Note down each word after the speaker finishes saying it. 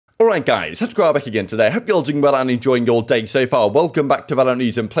Alright guys, TacticalRab back again today. I hope you're all doing well and enjoying your day so far. Welcome back to Valorant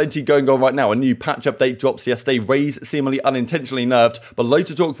News and plenty going on right now. A new patch update drops yesterday. RaZe seemingly unintentionally nerfed, but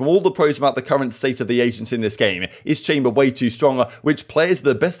loads of talk from all the pros about the current state of the agents in this game. Is Chamber way too strong? Which players are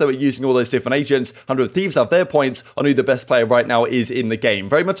the best that are using all those different agents? 100 Thieves have their points on who the best player right now is in the game.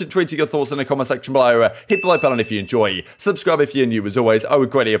 Very much intrigued your thoughts in the comment section below. Hit the like button if you enjoy. Subscribe if you're new as always. I would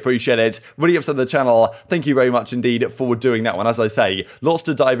greatly appreciate it. Really up to the channel. Thank you very much indeed for doing that one. As I say, lots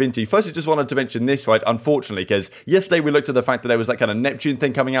to dive into. First, I just wanted to mention this, right, unfortunately, because yesterday we looked at the fact that there was that kind of Neptune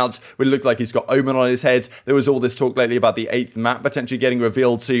thing coming out. It looked like he's got Omen on his head. There was all this talk lately about the 8th map potentially getting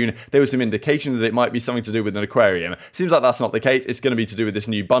revealed soon. There was some indication that it might be something to do with an aquarium. Seems like that's not the case. It's going to be to do with this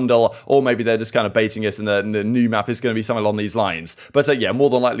new bundle, or maybe they're just kind of baiting us and the new map is going to be something along these lines. But yeah, more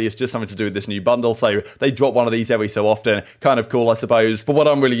than likely it's just something to do with this new bundle, so they drop one of these every so often. Kind of cool, I suppose. But what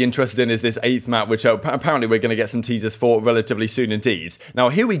I'm really interested in is this 8th map, which apparently we're going to get some teasers for relatively soon indeed. Now,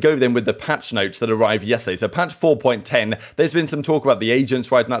 here we go then with the patch notes that arrived yesterday. So patch 4.10, there's been some talk about the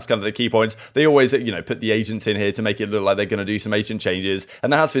agents, right, and that's kind of the key point. They always, you know, put the agents in here to make it look like they're going to do some agent changes,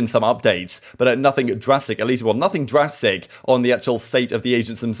 and there has been some updates, but nothing drastic, at least, well, nothing drastic on the actual state of the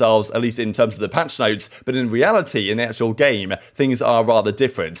agents themselves, at least in terms of the patch notes, but in reality, in the actual game, things are rather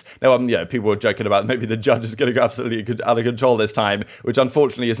different. Now, yeah, people were joking about maybe the judge is going to go absolutely out of control this time, which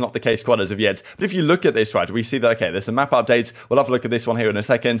unfortunately is not the case quite as of yet. But if you look at this, right, we see that, okay, there's some map updates. We'll have a look at this one here in a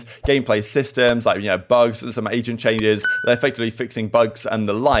second. Gameplay systems, like, you know, bugs and some agent changes. They're effectively fixing bugs and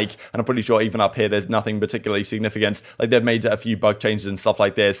the like, and I'm pretty sure even up here there's nothing particularly significant. Like, they've made a few bug changes and stuff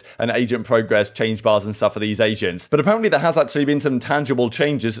like this, and agent progress change bars and stuff for these agents. But apparently there has actually been some tangible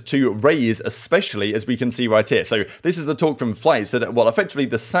changes to RaZe, especially, as we can see right here. So this is the talk from Flights that, well, effectively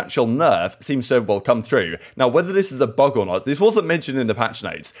the satchel nerf seems to have, well, come through. Now, whether this is a bug or not, this wasn't mentioned in the patch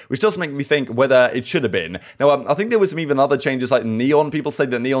notes, which does make me think whether it should have been. Now, I think there was some even other changes like Neon. People say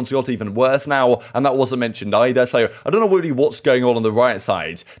that Neon's got even worse now, and that wasn't mentioned either. So I don't know really what's going on the Riot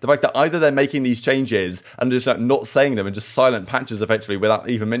side. The fact that either they're making these changes and just not saying them and just silent patches effectively without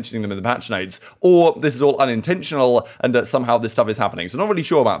even mentioning them in the patch notes, or this is all unintentional and that somehow this stuff is happening. So I'm not really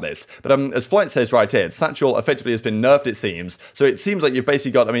sure about this. But as Flight says right here, Satchel effectively has been nerfed, it seems. So it seems like you've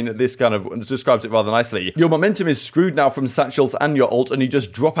basically got, I mean, this kind of describes it rather nicely. Your momentum is screwed now from Satchels and your ult, and you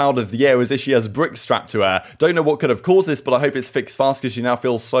just drop out of the air as if she has bricks strapped to her. Don't know what could have caused this, but I hope it's fixed fast because she now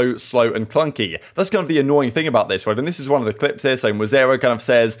feels so slow and clunky. That's kind of the annoying thing about this, right? And this is one of the clips here. So Mozera kind of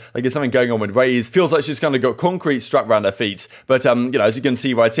says, like, there's something going on with RaZe. Feels like she's kind of got concrete strapped around her feet. But, you know, as you can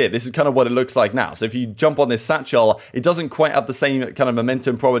see right here, this is kind of what it looks like now. So if you jump on this Satchel, it doesn't quite have the same kind of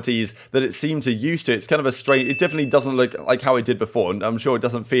momentum properties that it seemed to used to. It's kind of a strange, it definitely doesn't look like how it did before. And I'm sure it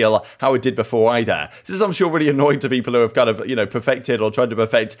doesn't feel how it did before either. This is, I'm sure, really annoying to people who have kind of, you know, perfected or tried to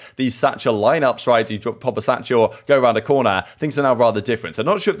perfect these Satchel lineups, right? You pop a Satchel, go around a corner. Things are now rather different. So I'm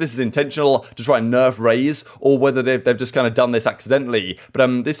not sure if this is intentional to try and nerf RaZe or whether they've just kind of done this accidentally.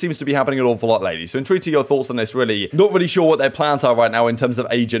 But this seems to be happening an awful lot lately. So intrigued to your thoughts on this, really. Not really sure what their plans are right now in terms of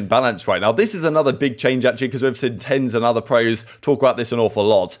agent balance right now. This is another big change, actually, because we've seen TenZ and other pros talk about this an awful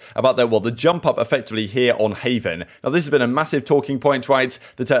lot. About their, well, the jump up effectively here on Haven. Now, this has been a massive talking point, right?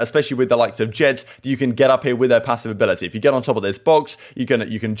 That especially with the likes of Jet, you can get up here with their passive ability. If you get on top of this box, you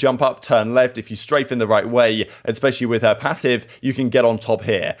can jump up, turn left. If you strafe in the right way, especially with her passive, you can get on top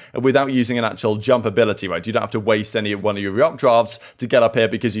here without using an actual jump ability, right? You don't have to waste any one of your updrafts to get up here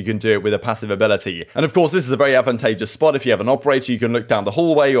because you can do it with a passive ability. And of course, this is a very advantageous spot. If you have an operator, you can look down the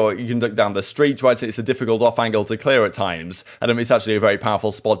hallway or you can look down the street, right? It's a difficult off angle to clear at times. And it's actually a very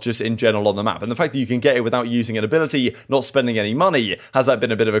powerful spot just in general on the map. And the fact that you can get it without using an ability, not spending any money, has that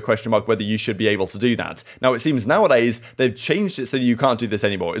been a bit of a question mark whether you should be able to do that. Now, it seems nowadays they've changed it so that you can't do this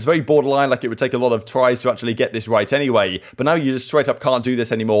anymore. It's very borderline, like it would take a lot of tries to actually get this right anyway. But now you just straight up can't do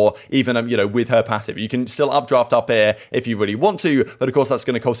this anymore, even, you know, with her passive. You can still updraft up here if you really want to, but of course that's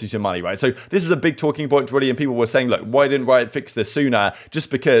going to cost you some money, right? So this is a big talking point, really, and people were saying, look, why didn't Riot fix this sooner?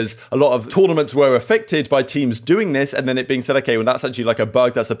 Just because a lot of tournaments were affected by teams doing this, and then it being said, okay, well, that's actually like a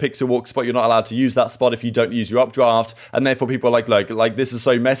bug, that's a pixel walk spot, you're not allowed to use that spot if you don't use your updraft, and therefore people are like this is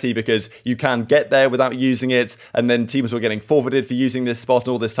so messy because you can get there without using it, and then teams were getting forfeited for using this spot,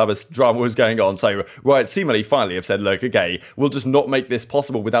 and all this type of drama was going on. So Riot seemingly finally have said, look, okay, we'll just not make this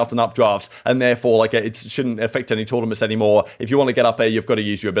possible without an updraft, and therefore, like, it shouldn't affect any tournaments anymore. If you want to get up there, you've got to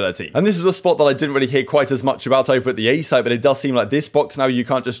use your ability. And this is a spot that I didn't really hear quite as much about over at the A side, but it does seem like this box now, you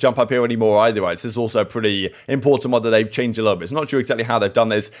can't just jump up here anymore either, right? This is also a pretty important one that they've changed a little bit. It's not sure exactly how they've done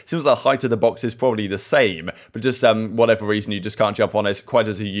this. Seems like the height of the box is probably the same, but just whatever reason, you just can't jump on it quite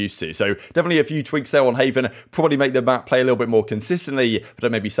as you used to. So definitely a few tweaks there on Haven, probably make the map play a little bit more consistently,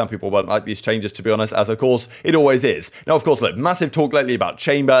 but maybe some people won't like these changes, to be honest, as of course it always is. Now, of course, look, massive talk talk lately about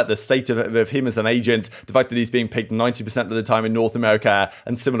Chamber, the state of him as an agent, the fact that he's being picked 90% of the time in North America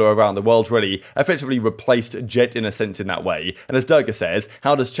and similar around the world, really effectively replaced Jet in a sense in that way. And as Turko says,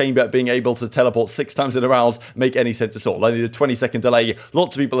 how does Chamber being able to teleport 6 times in a round make any sense at all? Only the 20-second delay.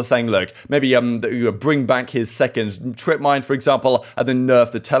 Lots of people are saying, look, maybe bring back his second trip mine, for example, and then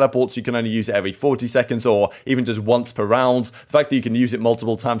nerf the teleport so you can only use it every 40 seconds or even just once per round. The fact that you can use it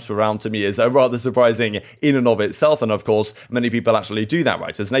multiple times per round to me is rather surprising in and of itself, and of course, many people actually do that,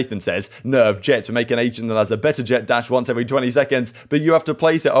 right? As Nathan says, nerf Jet to make an agent that has a better Jet dash once every 20 seconds, but you have to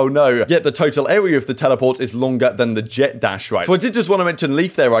place it, oh no. Yet the total area of the teleport is longer than the Jet dash, right? So I did just want to mention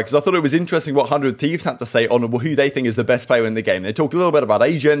Leaf there, right? Because I thought it was interesting what 100 Thieves had to say on who they think is the best player in the game. They talk a little bit about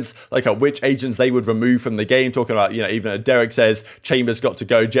agents, like which agents they would remove from the game, talking about, even Derek says Chamber's got to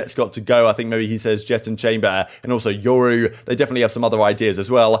go, Jet's got to go. I think maybe he says Jet and Chamber, and also Yoru. They definitely have some other ideas as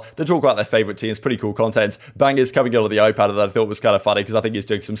well. They talk about their favorite teams, pretty cool content. Bang is coming out of the iPad that I thought was kind of funny because I think he's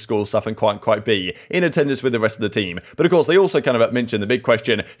doing some school stuff and quite be in attendance with the rest of the team. But of course, they also kind of mentioned the big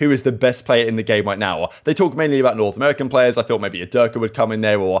question, who is the best player in the game right now? They talk mainly about North American players. I thought maybe a Turko would come in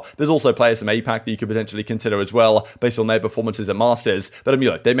there, or there's also players from APAC that you could potentially consider as well, based on their performances at Masters. But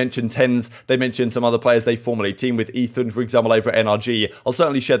they mentioned TenZ, they mentioned some other players they formerly teamed with, Ethan, for example, over at NRG. I'll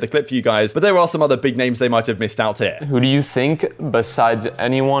certainly share the clip for you guys, but there are some other big names they might have missed out here. Who do you think, besides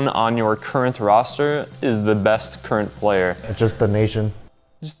anyone on your current roster, is the best current player? Just the nation.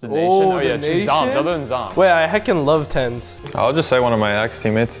 Just the nation? Oh yeah, two Zoms, other than Zom. Wait, I heckin' love TenZ. I'll just say one of my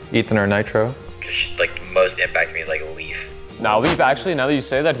ex-teammates, Ethan or Nitro. Like, most impacts me is like Leaf. Now, Leaf, actually, now that you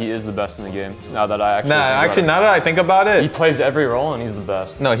say that, he is the best in the game. Now that I actually now that I think about it, he plays every role and he's the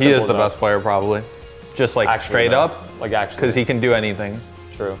best. No, he is the best player probably. Just like actually, straight up, like actually, because he can do anything.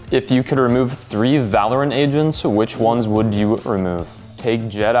 True. If you could remove 3 Valorant agents, which ones would you remove? Take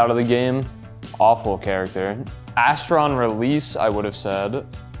Jet out of the game. Awful character. Astra on release, I would have said.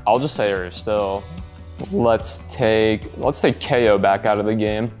 I'll just say her still. Let's take KO back out of the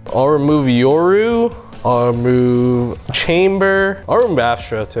game. I'll remove Yoru. I'll remove Chamber. I'll remove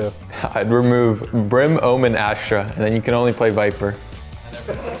Astra too. I'd remove Brim, Omen, Astra, and then you can only play Viper.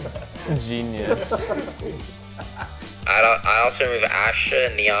 Genius. I'd also remove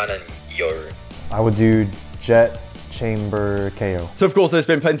Astra, Neon, and Yoru. I would do Jet, Chamber, KO. So of course there's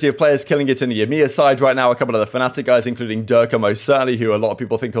been plenty of players killing it in the EMEA side right now. A couple of the Fnatic guys, including Turko most certainly, who a lot of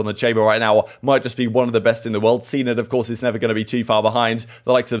people think on the Chamber right now might just be one of the best in the world. cNed, of course, is never going to be too far behind.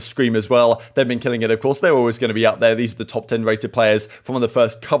 The likes of Scream as well, they've been killing it, of course. They're always going to be up there. These are the top 10 rated players from the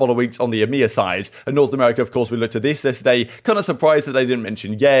first couple of weeks on the EMEA side. And North America, of course, we looked at this yesterday. Kind of surprised that they didn't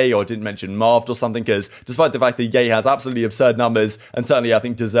mention Ye or didn't mention Marved or something, because despite the fact that Ye has absolutely absurd numbers and certainly I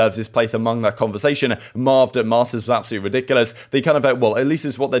think deserves his place among that conversation, Marved at Masters was absolutely ridiculous. They kind of, well, at least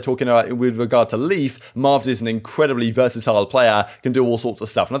is what they're talking about with regard to Leaf. Marved is an incredibly versatile player, can do all sorts of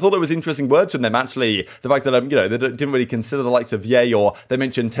stuff. And I thought it was interesting words from them, actually. The fact that, they didn't really consider the likes of Ye, or they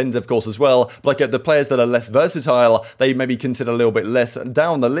mentioned TenZ, of course, as well. But like the players that are less versatile, they maybe consider a little bit less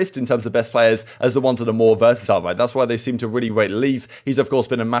down the list in terms of best players as the ones that are more versatile, right? That's why they seem to really rate Leaf. He's, of course,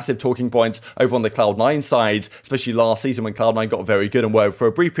 been a massive talking point over on the Cloud9 side, especially last season when Cloud9 got very good and were, for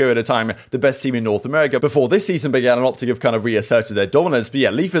a brief period of time, the best team in North America. Before this season began, and OpTic have kind of reasserted their dominance. But yeah,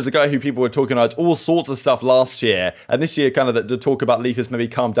 Leaf is a guy who people were talking about all sorts of stuff last year, and this year kind of the talk about Leaf has maybe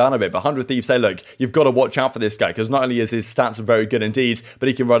calmed down a bit. But 100 Thieves say, look, you've got to watch out for this guy, because not only is his stats very good indeed, but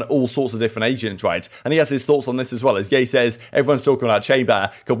he can run all sorts of different agents, right? And he has his thoughts on this as well. As Ye says, everyone's talking about Chamber.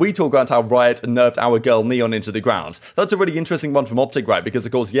 Could we talk about how Riot nerfed our girl Neon into the ground? That's a really interesting one from OpTic, right? Because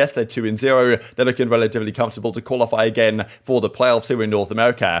of course, yes, they're 2-0. They're looking relatively comfortable to qualify again for the playoffs here in North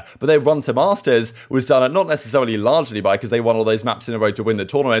America. But their run to Masters was done not necessarily largely by because they won all those maps in a row to win the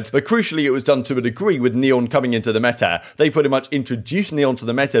tournament, but crucially it was done to a degree with Neon coming into the meta. They pretty much introduced Neon to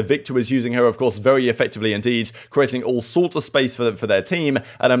the meta. Victor was using her, of course, very effectively indeed, creating all sorts of space for their team,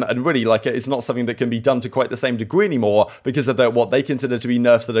 and really, like, it's not something that can be done to quite the same degree anymore because of what they consider to be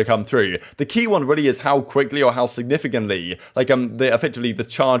nerfs that have come through. The key one really is how quickly or how significantly, like, effectively the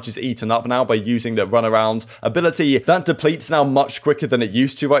charge is eaten up now by using the runaround ability. That depletes now much quicker than it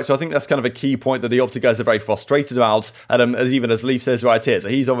used to, right? So I think that's kind of a key point that the OpTic guys are very frustrated about, and even as Leaf says right here, so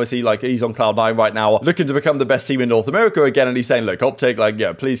he's obviously, like, he's on Cloud9 right now, looking to become the best team in North America again, and he's saying, look, OpTic, like,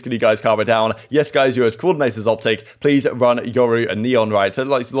 yeah, please can you guys calm it down? Yes, guys, you're as coordinators, OpTic, please run Yoru and Neon, right? So,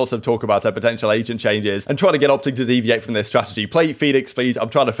 like, lots of talk about potential agent changes and trying to get OpTic to deviate from their strategy. Play Phoenix, please. I'm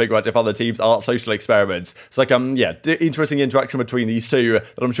trying to figure out if other teams are social experiments. It's like, yeah, interesting interaction between these two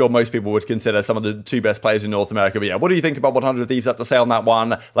that I'm sure most people would consider some of the 2 best players in North America. But yeah, what do you think about what 100 Thieves have to say on that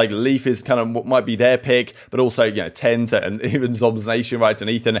one? Like, Leaf is kind of what might be their pick, but also also, you know, TenZ and even Zom's Nation, right, and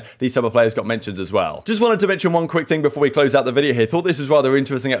Ethan, these type of players got mentions as well. Just wanted to mention one quick thing before we close out the video here. Thought this was rather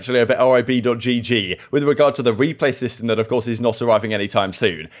interesting actually over RIB.GG with regard to the replay system that of course is not arriving anytime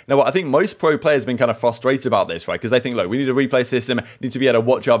soon. Now, I think most pro players have been kind of frustrated about this, right, because they think, look, we need a replay system, need to be able to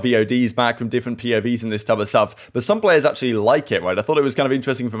watch our VODs back from different POVs and this type of stuff, but some players actually like it, right? I thought it was kind of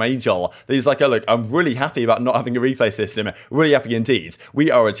interesting from Angel that he's like, oh, look, I'm really happy about not having a replay system, really happy indeed.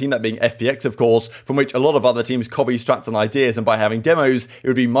 We are a team, that being FPX, of course, from which a lot of other teams copy strats and ideas, and by having demos, it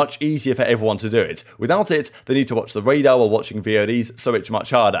would be much easier for everyone to do it. Without it, they need to watch the radar while watching VODs, so it's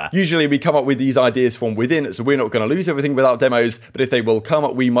much harder. Usually we come up with these ideas from within, so we're not going to lose everything without demos, but if they will come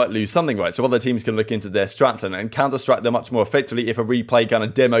up, we might lose something, right? So other teams can look into their strats and counter-strat them much more effectively if a replay kind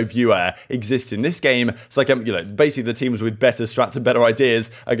of demo viewer exists in this game. So like, you know, basically the teams with better strats and better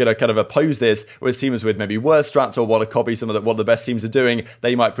ideas are going to kind of oppose this, whereas teams with maybe worse strats or want to copy some of what the best teams are doing,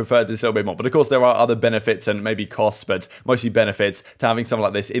 they might prefer this a little bit more. But of course, there are other benefits and maybe costs, but mostly benefits to having something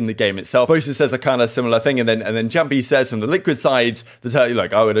like this in the game itself. Voices says a kind of similar thing, and then Gen.G says from the Liquid side that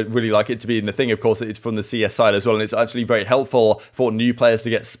like, I would really like it to be in the thing. Of course, it's from the CS side as well, and it's actually very helpful for new players to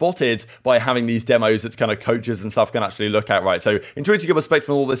get spotted by having these demos that kind of coaches and stuff can actually look at, right? So intrigued to get a perspective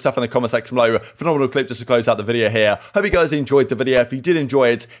on all this stuff in the comment section below. Phenomenal clip just to close out the video here. Hope you guys enjoyed the video. If you did enjoy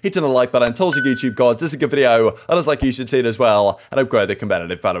it, hit on the like button, tell us your YouTube gods, this is a good video, others like you should see it as well, and I'll grow the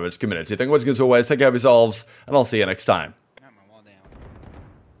competitive Valorant community. Thank you once again as always, take care of yourselves, and I'll see you next time.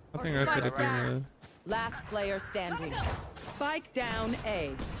 I think I could have last player standing. Spike down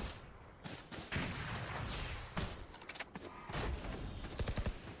A.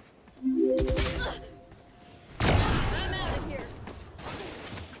 I'm out of here.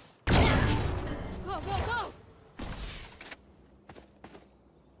 Go, go, go.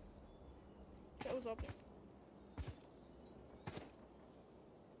 That was up there.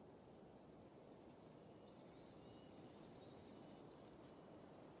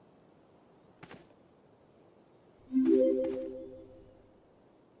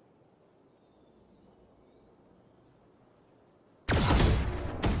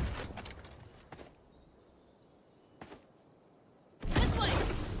 This way.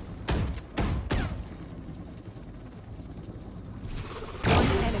 One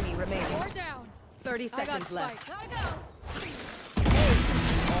enemy remaining. Four down. 30 seconds left. Gotta go.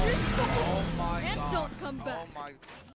 You're so... And don't come back.